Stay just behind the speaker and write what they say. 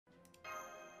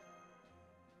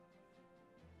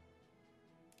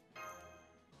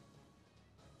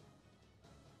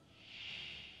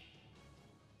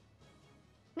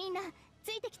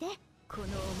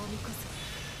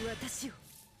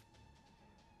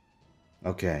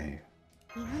Okay.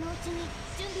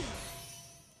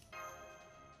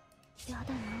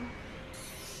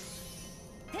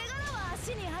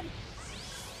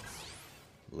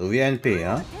 Luvia NP,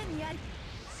 huh?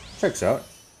 Checks out.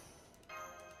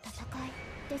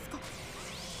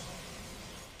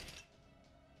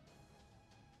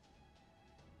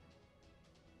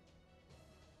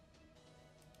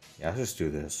 Yeah, let's just do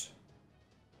this.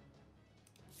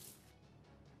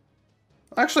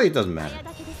 Actually, it doesn't matter.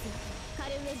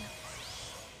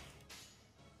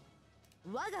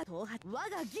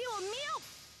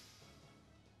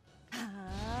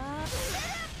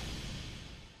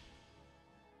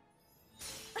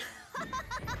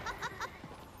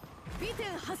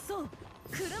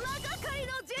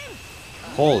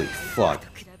 Holy fuck.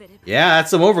 Yeah,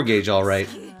 that's some overgauge, alright.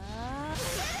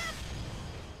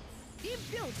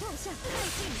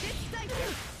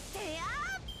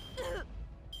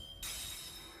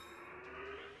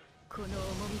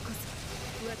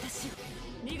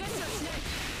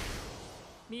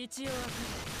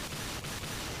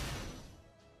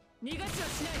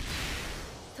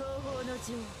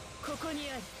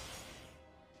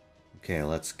 Okay,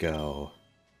 let's go.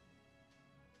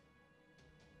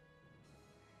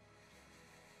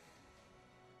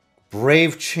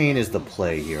 Brave Chain is the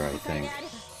play here, I think.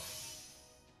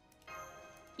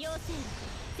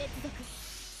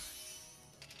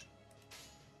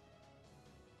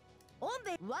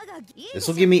 This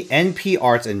will give me NP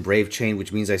Arts and Brave Chain,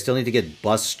 which means I still need to get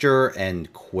Buster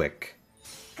and Quick.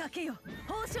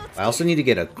 I also need to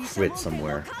get a crit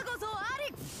somewhere.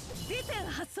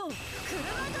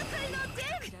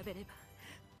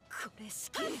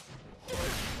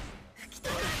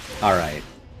 Alright.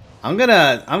 I'm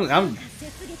gonna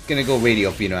go Radio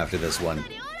Fino after this one.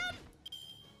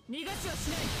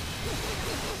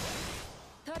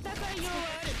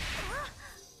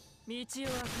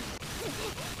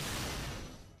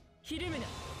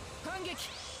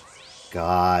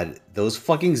 God, those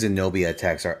fucking Zenobia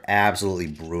attacks are absolutely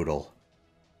brutal.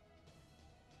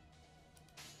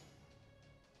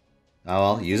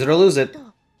 Oh well, use it or lose it.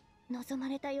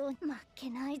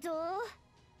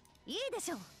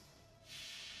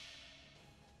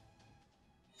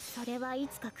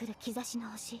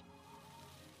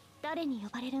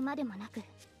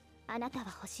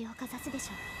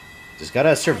 Just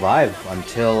gotta survive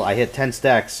until I hit 10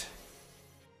 stacks.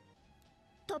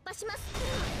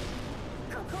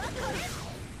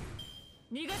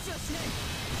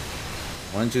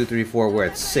 1, 2, 3, 4. We're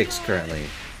at 6 currently.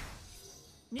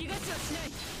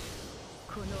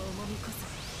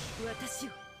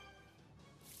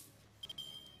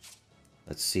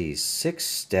 Let's see, 6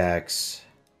 stacks.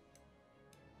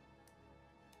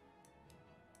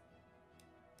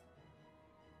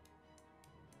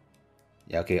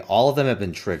 Yeah, okay, all of them have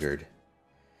been triggered.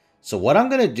 So what I'm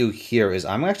going to do here is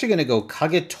I'm actually going to go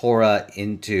Kagetora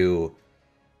into...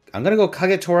 I'm going to go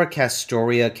Kagetora,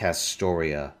 Castoria,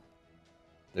 Castoria.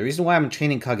 The reason why I'm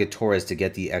chaining Kagetora is to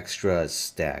get the extra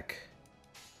stack.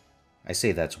 I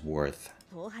say that's worth.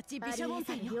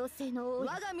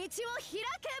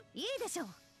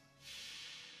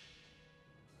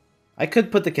 I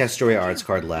could put the Castoria Arts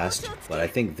card last, but I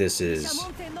think this is...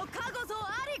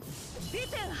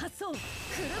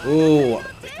 Ooh,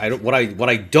 what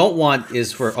I don't want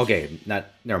is for... Okay,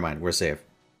 never mind, we're safe.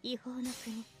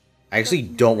 I actually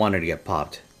don't want her to get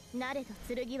popped.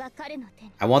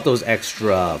 I want those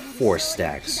extra 4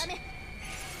 stacks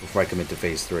before I commit to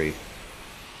phase 3.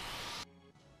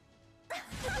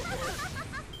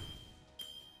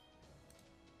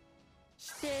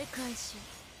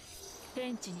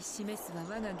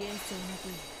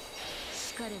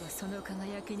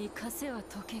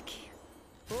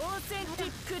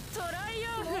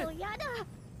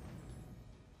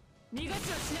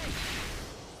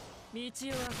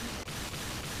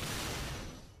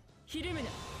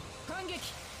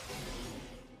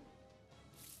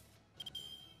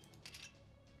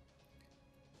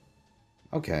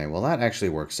 Okay, well that actually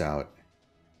works out.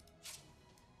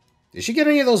 Did she get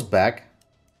any of those back?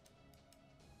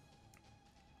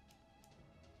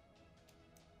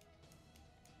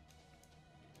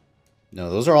 No,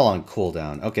 those are all on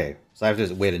cooldown. Okay, so I have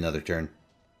to wait another turn.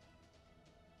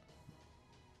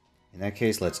 In that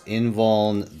case, let's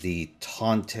invuln the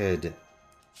taunted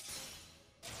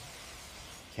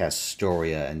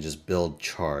Castoria and just build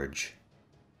charge.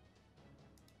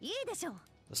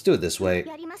 Let's do it this way.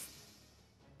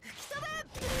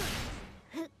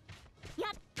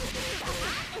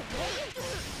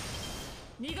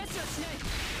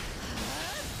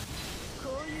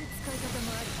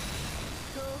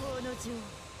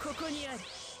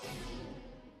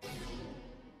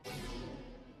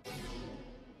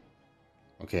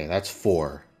 Okay, that's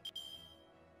 4.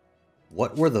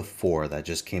 What were the 4 that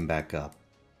just came back up?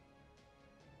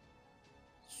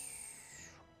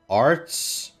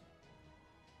 Arts.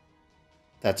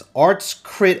 That's Arts,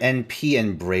 Crit, NP,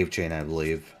 and Brave Chain, I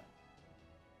believe.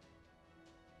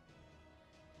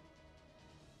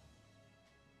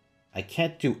 I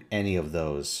can't do any of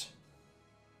those.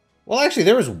 Well, actually,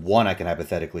 there was one I can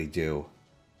hypothetically do.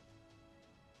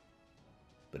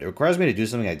 But it requires me to do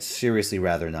something I'd seriously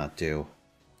rather not do.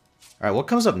 Alright, what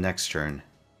comes up next turn?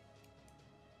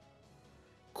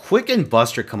 Quick and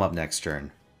Buster come up next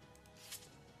turn.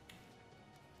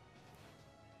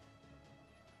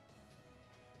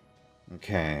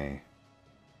 Okay.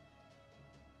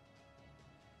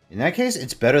 In that case,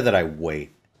 it's better that I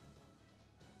wait.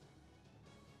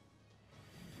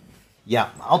 Yeah,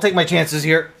 I'll take my chances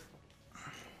here.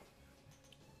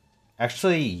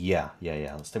 Actually, yeah.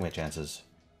 Let's take my chances.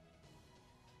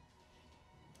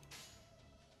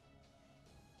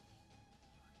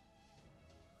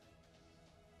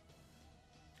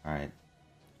 Alright.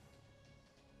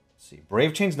 Let's see.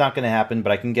 Brave Chain's not going to happen,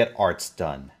 but I can get Arts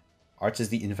done. Arts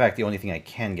is, in fact, the only thing I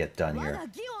can get done here.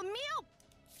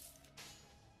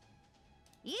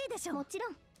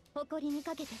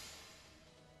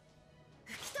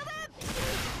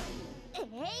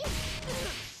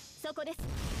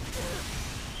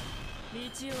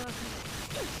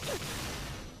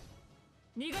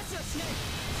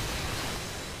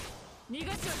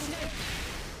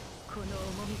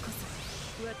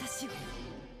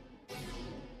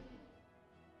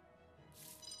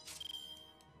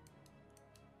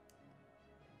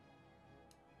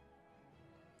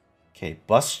 Okay,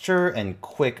 Buster and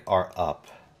Quick are up.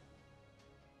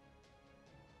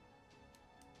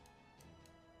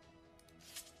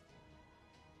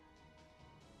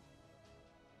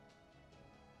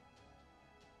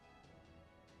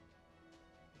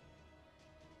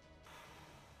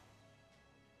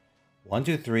 One,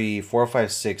 two, three, 4,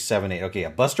 5, 6, 7, 8. Okay, yeah,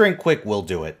 Buster and Quick will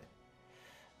do it.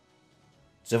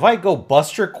 So if I go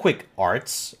Buster, Quick,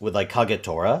 Arts with like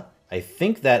Kagetora, I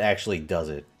think that actually does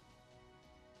it.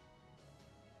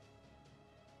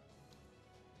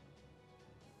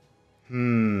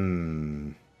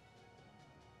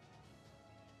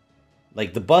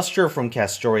 Like the Buster from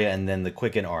Castoria and then the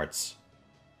Quicken Arts.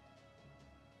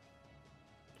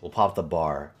 We'll pop the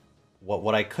bar.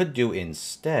 What I could do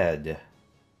instead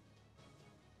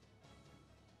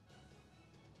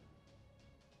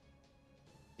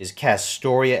is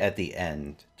Castoria at the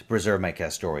end to preserve my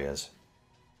Castorias.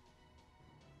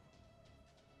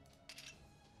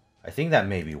 I think that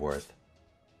may be worth.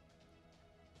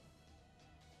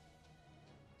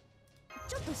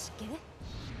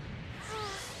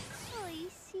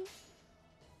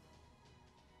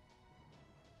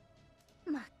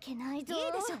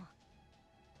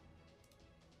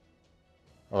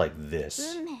 Or like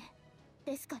this.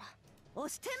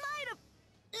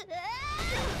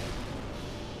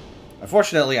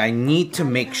 Unfortunately, I need to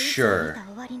make sure.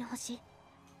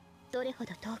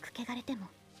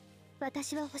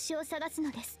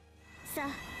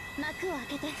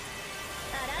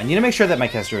 I need to make sure that my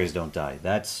Castorias don't die.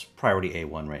 That's priority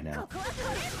A1 right now.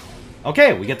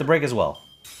 Okay, we get the break as well.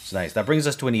 It's nice. That brings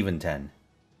us to an even 10.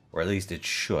 Or at least it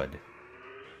should.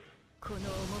 Okay,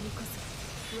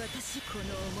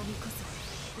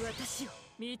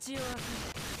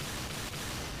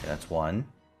 that's 1.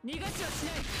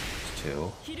 That's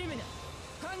 2.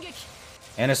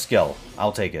 And a skill.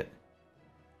 I'll take it.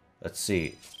 Let's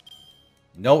see.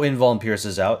 No invuln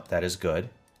pierces out. That is good.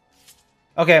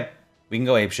 Okay, we can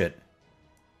go apeshit.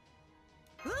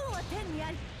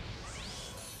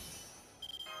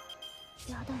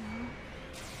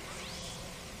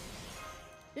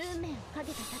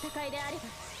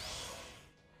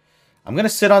 I'm gonna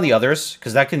sit on the others,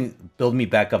 because that can build me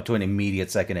back up to an immediate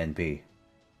second NP.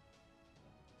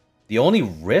 The only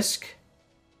risk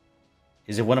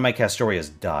is if one of my Castorias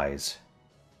dies.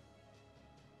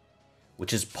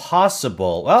 Which is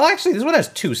possible. Well, actually, this one has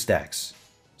 2 stacks.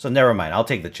 So never mind, I'll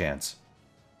take the chance.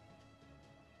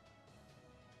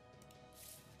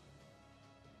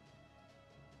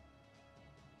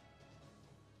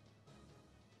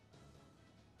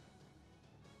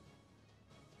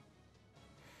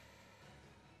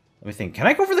 Let me think. Can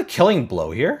I go for the killing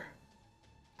blow here?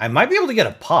 I might be able to get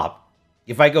a pop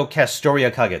if I go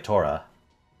Castoria Kagetora.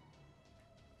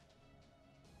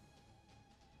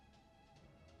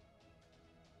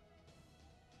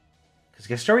 Because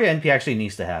Castoria NP actually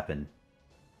needs to happen.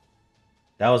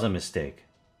 That was a mistake.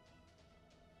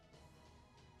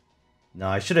 No,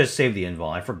 I should have saved the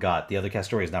invuln. I forgot. The other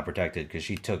Castoria is not protected because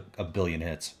she took a billion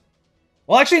hits.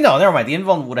 Well, actually, no. Never mind. The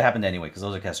invuln would have happened anyway because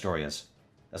those are Castorias.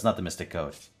 That's not the Mystic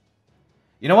Code.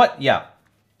 You know what? Yeah.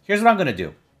 Here's what I'm going to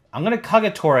do. I'm going to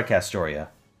Kagetora Castoria.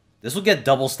 This will get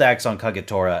double stacks on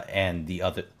Kagetora and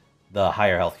the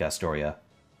higher health Castoria.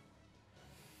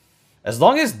 As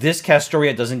long as this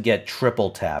Castoria doesn't get triple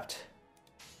tapped,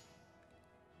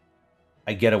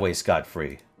 I get away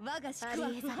scot-free.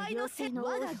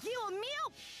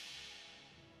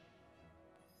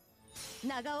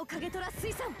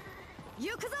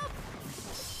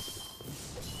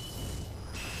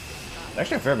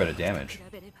 Actually a fair bit of damage.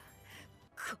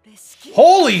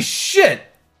 Holy shit!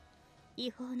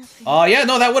 Yeah,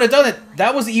 no, that would have done it.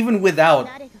 That was even without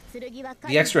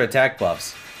the extra attack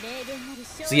buffs.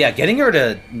 So yeah, getting her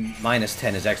to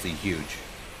 -10 is actually huge.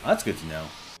 Oh, that's good to know.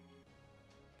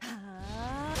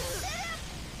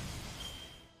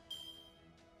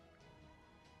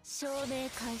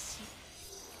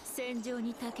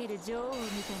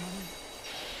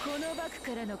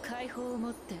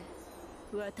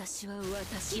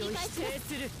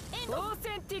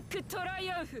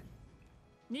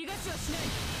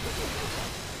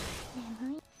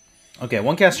 Okay,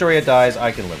 one Castoria dies,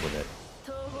 I can live with it.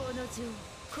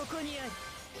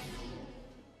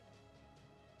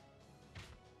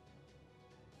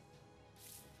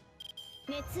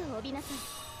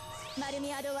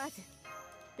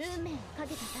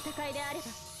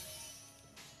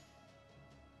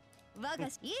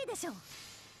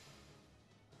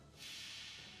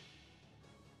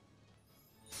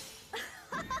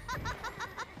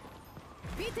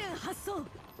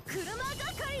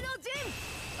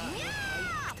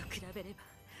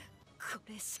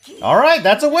 Alright,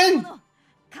 that's a win!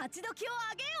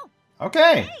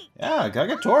 Okay, yeah,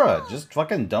 Kagetora just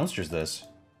fucking dumpsters this.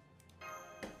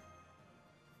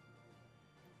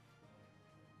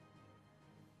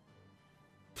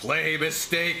 Play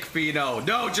mistake, Fino.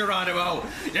 No, Geronimo!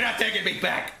 You're not taking me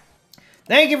back!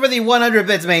 Thank you for the 100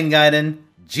 bits, main Gaiden.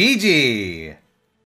 GG!